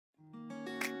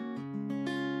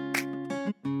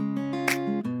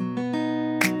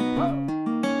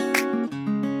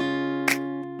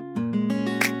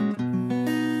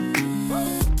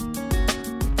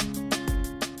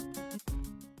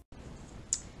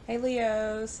Hey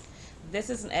Leos, this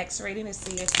is an X rating to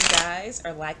see if you guys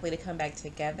are likely to come back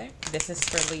together. This is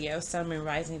for Leo, Sun, Moon,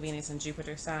 Rising, Venus, and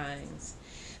Jupiter signs.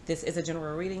 This is a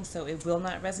general reading, so it will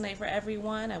not resonate for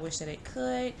everyone. I wish that it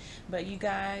could, but you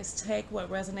guys take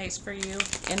what resonates for you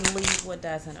and leave what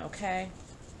doesn't, okay?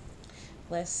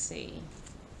 Let's see.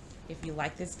 If you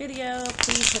like this video,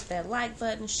 please hit that like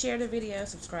button, share the video,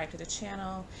 subscribe to the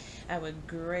channel. I would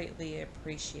greatly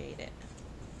appreciate it.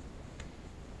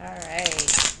 All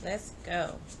right, let's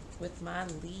go with my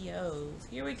Leos.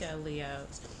 Here we go,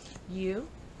 Leos. You,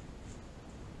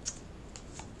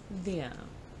 them.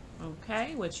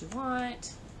 Okay, what you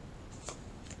want,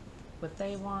 what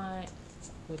they want,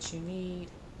 what you need,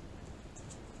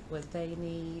 what they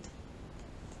need.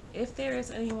 If there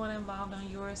is anyone involved on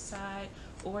your side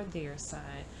or their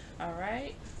side. All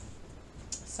right.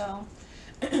 So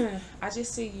I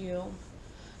just see you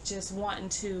just wanting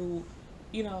to,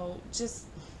 just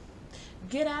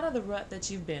get out of the rut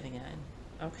that you've been in.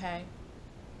 Okay.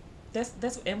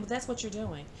 That's what you're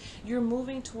doing. You're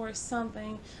moving towards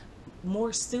something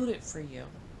more suited for you.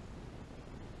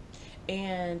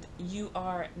 And you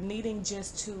are needing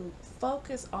just to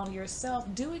focus on yourself.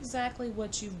 Do exactly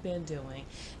what you've been doing.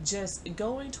 Just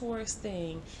going towards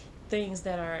things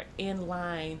that are in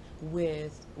line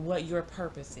with what your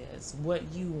purpose is, what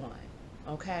you want.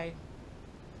 Okay?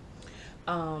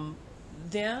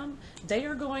 They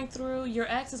are going through, your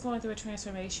ex is going through a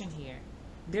transformation here.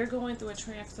 They're going through a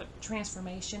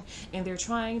transformation and they're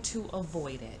trying to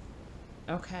avoid it.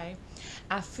 Okay?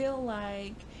 I feel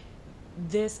like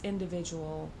this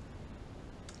individual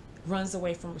runs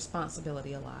away from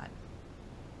responsibility a lot.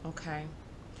 Okay?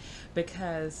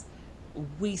 Because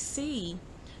we see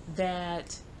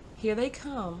that here they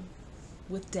come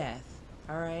with death.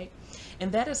 All right?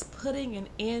 And that is putting an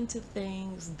end to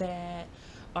things that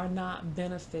are not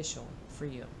beneficial for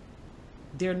you.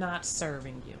 They're not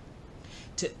serving you.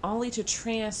 Only to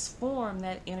transform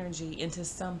that energy into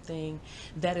something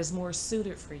that is more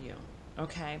suited for you.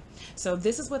 Okay? So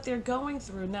this is what they're going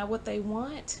through. Now what they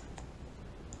want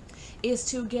is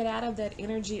to get out of that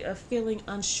energy of feeling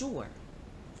unsure.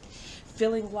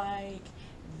 Feeling like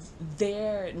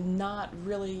they're not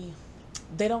really,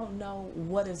 they don't know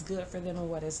what is good for them and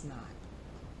what is not.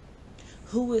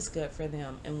 Who is good for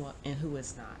them and who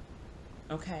is not.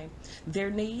 Okay? Their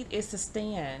need is to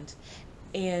stand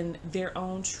in their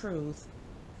own truth,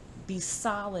 be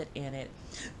solid in it,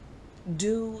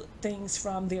 do things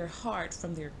from their heart,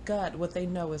 from their gut, what they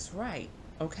know is right.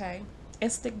 Okay?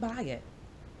 And stick by it.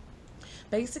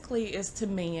 Basically, is to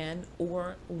man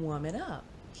or woman up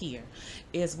here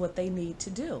is what they need to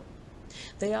do.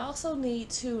 They also need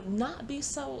to not be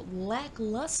so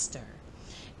lackluster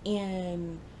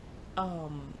in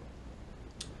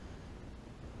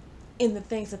in the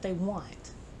things that they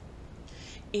want.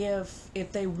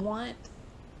 If they want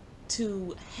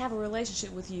to have a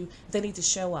relationship with you, they need to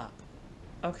show up.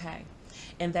 Okay?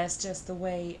 And that's just the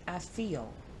way I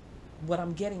feel, what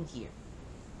I'm getting here.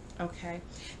 Okay?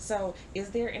 So, is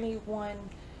there anyone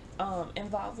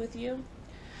involved with you?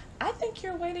 I think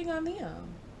you're waiting on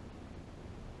them.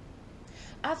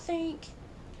 I think,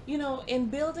 in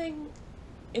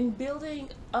building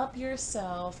up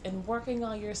yourself and working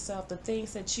on yourself, the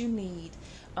things that you need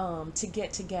to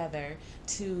get together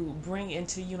to bring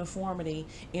into uniformity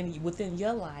within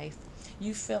your life,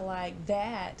 you feel like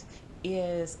that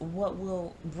is what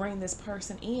will bring this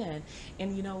person in.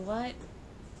 And you know what?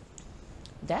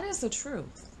 That is the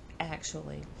truth,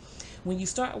 actually. When you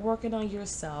start working on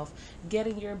yourself,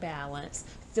 getting your balance,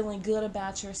 feeling good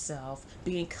about yourself,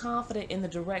 being confident in the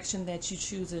direction that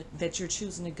you're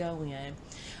choosing to go in,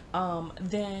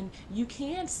 then you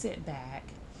can sit back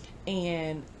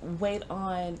and wait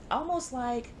on, almost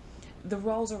like the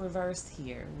roles are reversed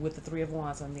here with the Three of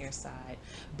Wands on their side.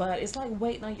 But it's like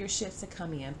waiting on your ships to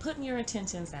come in, putting your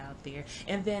intentions out there,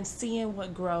 and then seeing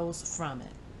what grows from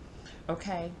it.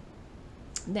 Okay?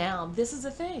 Now, this is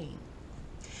the thing.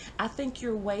 I think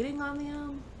you're waiting on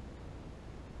them,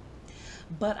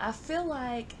 but I feel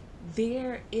like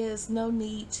there is no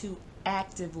need to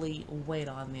actively wait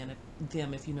on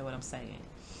them, if you know what I'm saying.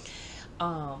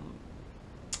 I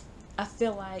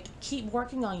feel like keep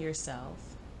working on yourself.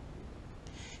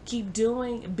 Keep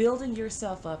building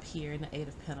yourself up here in the Eight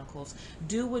of Pentacles.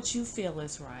 Do what you feel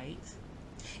is right.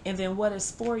 And then what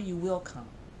is for you will come.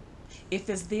 If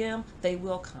it's them, they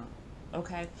will come.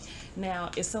 Okay?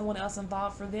 Now, is someone else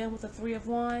involved for them with the Three of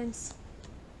Wands?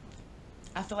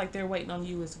 I feel like they're waiting on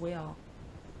you as well.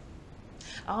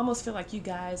 I almost feel like you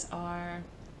guys are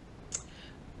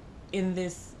in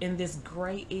this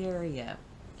gray area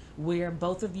where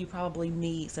both of you probably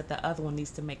needs that the other one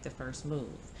needs to make the first move,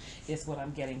 is what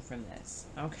I'm getting from this.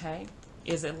 Okay?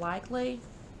 Is it likely?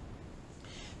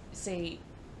 See,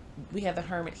 we have the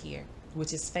Hermit here,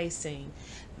 which is facing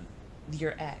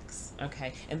your ex.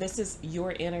 Okay? And this is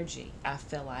your energy, I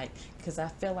feel like, because I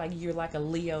feel like you're like a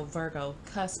Leo Virgo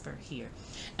cusper here.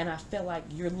 And I feel like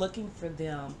you're looking for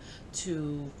them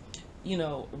to,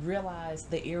 realize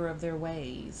the error of their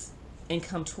ways and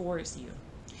come towards you.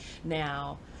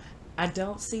 Now, I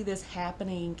don't see this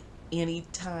happening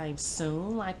anytime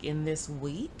soon, like in this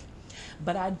week,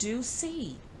 but I do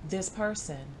see this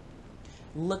person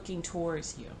looking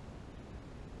towards you.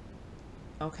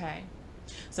 Okay?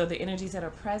 So the energies that are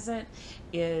present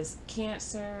is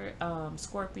Cancer,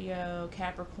 Scorpio,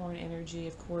 Capricorn energy,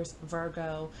 of course,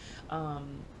 Virgo,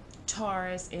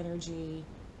 Taurus energy.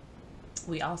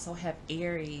 We also have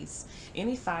Aries,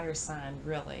 any fire sign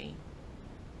really.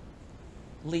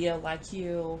 Leo like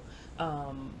you,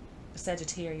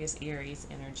 Sagittarius, Aries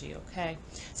energy, okay?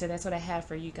 So that's what I have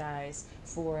for you guys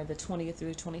for the 20th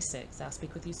through the 26th. I'll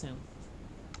speak with you soon.